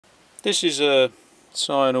This is a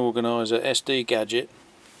Psion Organiser SD gadget,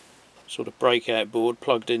 sort of breakout board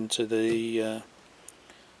plugged into the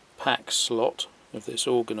pack slot of this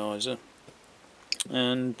organiser,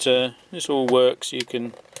 and this all works. You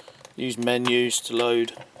can use menus to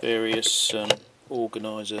load various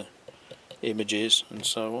organiser images and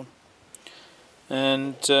so on,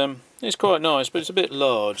 and it's quite nice, but it's a bit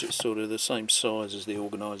large. It's sort of the same size as the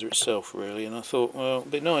organiser itself really, and I thought, well,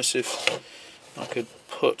 it'd be nice if I could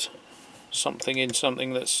put something in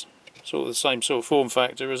something that's sort of the same sort of form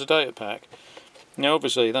factor as a Datapak. Now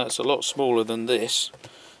obviously that's a lot smaller than this.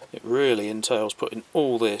 It really entails putting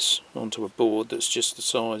all this onto a board that's just the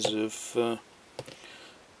size of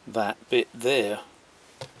that bit there.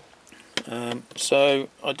 So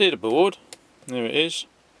I did a board, there it is,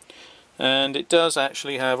 and it does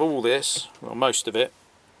actually have all this, well most of it,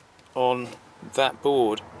 on that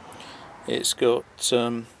board. It's got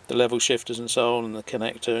the level shifters and so on, and the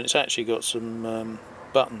connector, and it's actually got some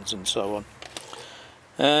buttons and so on.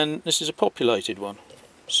 And this is a populated one,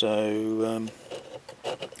 so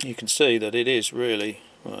you can see that it is really,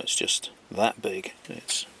 well, it's just that big.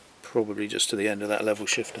 It's probably just to the end of that level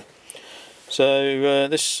shifter. So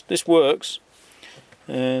this works,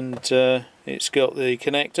 and it's got the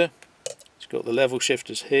connector, it's got the level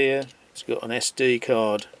shifters here, it's got an SD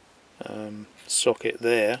card socket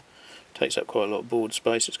there, takes up quite a lot of board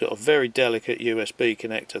space. It's got a very delicate USB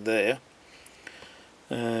connector there,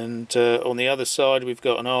 and on the other side we've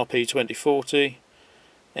got an RP2040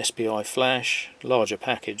 SPI flash, larger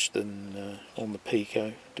package than on the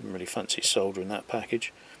Pico. Didn't really fancy soldering that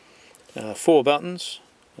package. 4 buttons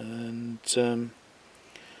and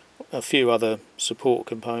a few other support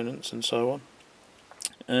components and so on,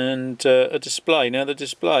 and a display. Now the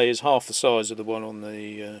display is half the size of the one on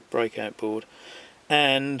the breakout board,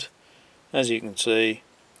 and as you can see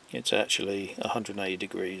it's actually 180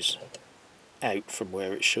 degrees out from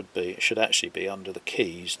where it should be. It should actually be under the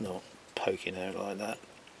keys, not poking out like that.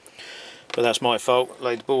 But that's my fault,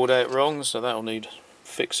 laid the board out wrong, so that'll need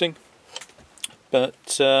fixing.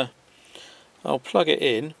 But I'll plug it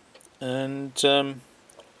in and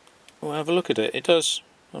we'll have a look at it. It does,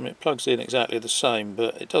 I mean, it plugs in exactly the same,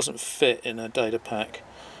 but it doesn't fit in a Datapak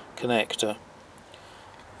connector.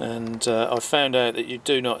 And I found out that you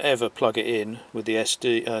do not ever plug it in with the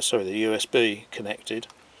the USB connected,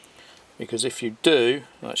 because if you do,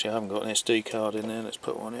 actually I haven't got an SD card in there, let's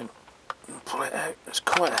put one in and pull it out. It's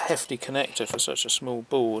quite a hefty connector for such a small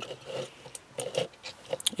board.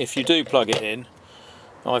 If you do plug it in,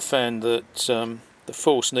 I found that the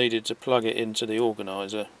force needed to plug it into the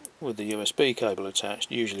organiser with the USB cable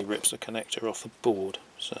attached usually rips the connector off the board,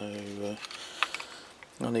 so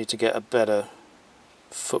I need to get a better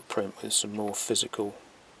footprint with some more physical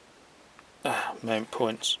mount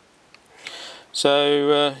points.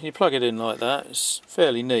 So you plug it in like that. It's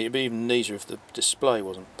fairly neat. It'd be even neater if the display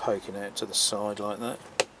wasn't poking out to the side like that,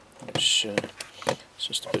 which it's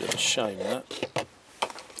just a bit of a shame, that.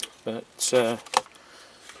 But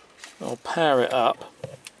I'll power it up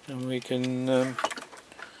and we can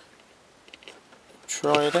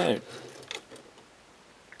try it out.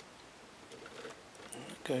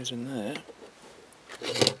 It goes in there.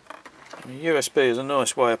 I mean, USB is a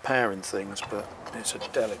nice way of powering things, but it's a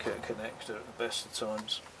delicate connector at the best of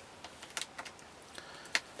times.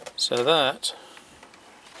 So that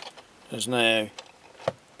is now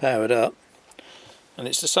powered up, and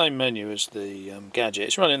it's the same menu as the gadget.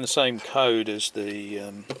 It's running the same code as the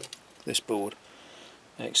this board,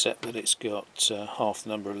 except that it's got half the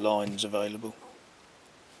number of lines available.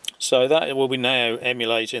 So that will be now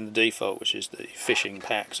emulating the default, which is the fishing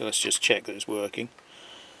pack. So let's just check that it's working.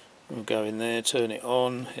 We'll go in there, turn it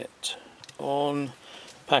on, hit on.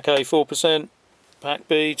 Pack A 4%, Pack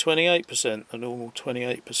B 28%, the normal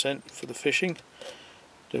 28% for the fishing.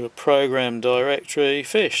 Do a program directory,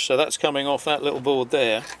 fish. So that's coming off that little board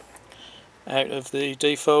there, out of the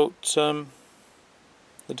default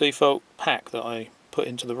pack that I put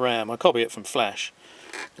into the RAM. I copy it from Flash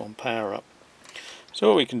on Power Up. So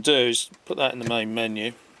what we can do is put that in the main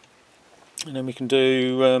menu, and then we can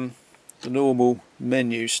do the normal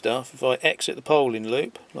menu stuff. If I exit the polling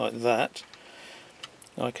loop like that,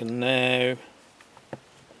 I can now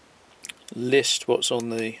list what's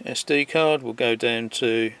on the SD card. We'll go down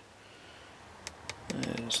to,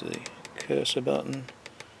 there's the cursor button.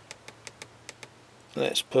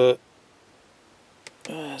 Let's put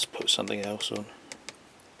something else on.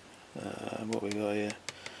 What we got here?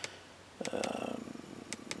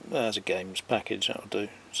 There's a games package, that'll do.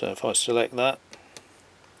 So if I select that,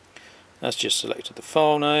 that's just selected the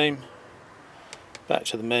file name. Back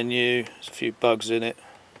to the menu, there's a few bugs in it.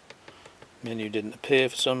 Menu didn't appear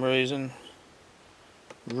for some reason.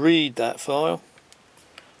 Read that file,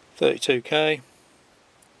 32K.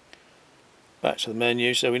 Back to the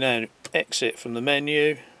menu, so we now exit from the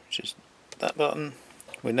menu, which is that button.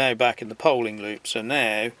 We're now back in the polling loop, so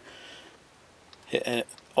now hit it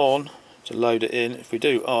on to load it in. If we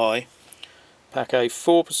do I, pack A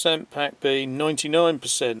 4%, pack B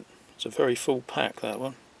 99%. It's a very full pack, that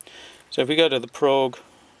one. So if we go to the prog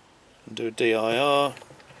and do a DIR,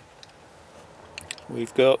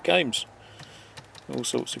 we've got games, all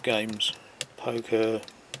sorts of games, poker,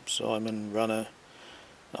 Simon, runner.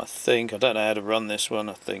 I don't know how to run this one.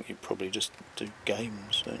 I think you probably just do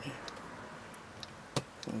games, don't you?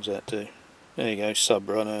 What does that do? There you go, sub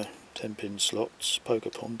runner, 10-pin slots, poker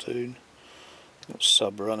pontoon,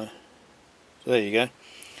 sub runner. So there you go.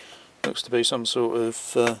 Looks to be some sort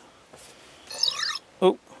of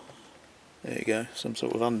oh, there you go, some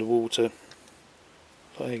sort of underwater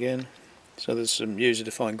play again. So there's some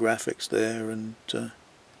user-defined graphics there, and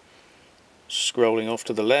scrolling off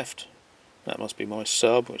to the left. That must be my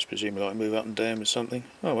sub, which presumably I can move up and down with something.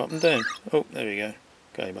 Oh, up and down. Oh, there we go.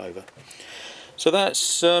 Game over. So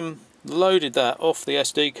that's loaded that off the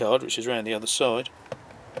SD card, which is around the other side,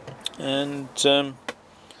 and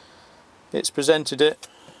it's presented it,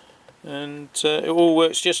 and it all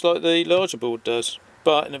works just like the larger board does,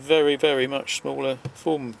 but in a very, very much smaller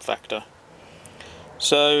form factor.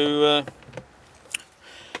 So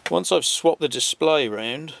once I've swapped the display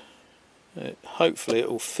round, hopefully it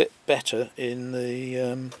will fit better in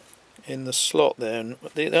the slot there. And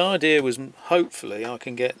the idea was hopefully I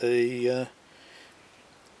can get the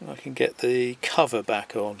cover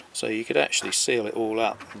back on, so you could actually seal it all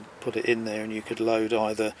up and put it in there, and you could load,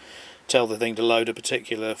 either tell the thing to load a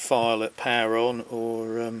particular file at power on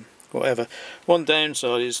or whatever. One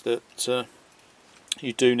downside is that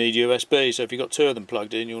you do need USB, so if you've got two of them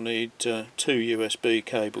plugged in, you'll need two USB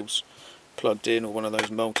cables plugged in, or one of those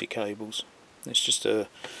multi-cables. It's just a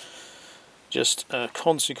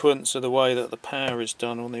consequence of the way that the power is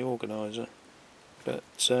done on the organiser. But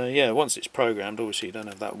yeah, once it's programmed, obviously you don't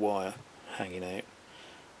have that wire hanging out,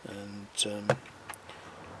 and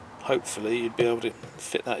hopefully you'd be able to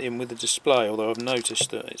fit that in with the display, although I've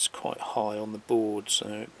noticed that it's quite high on the board, so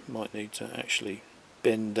it might need to actually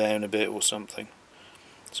bend down a bit or something.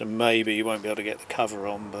 So maybe you won't be able to get the cover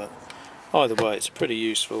on, but either way it's a pretty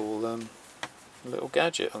useful little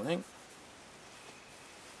gadget, I think.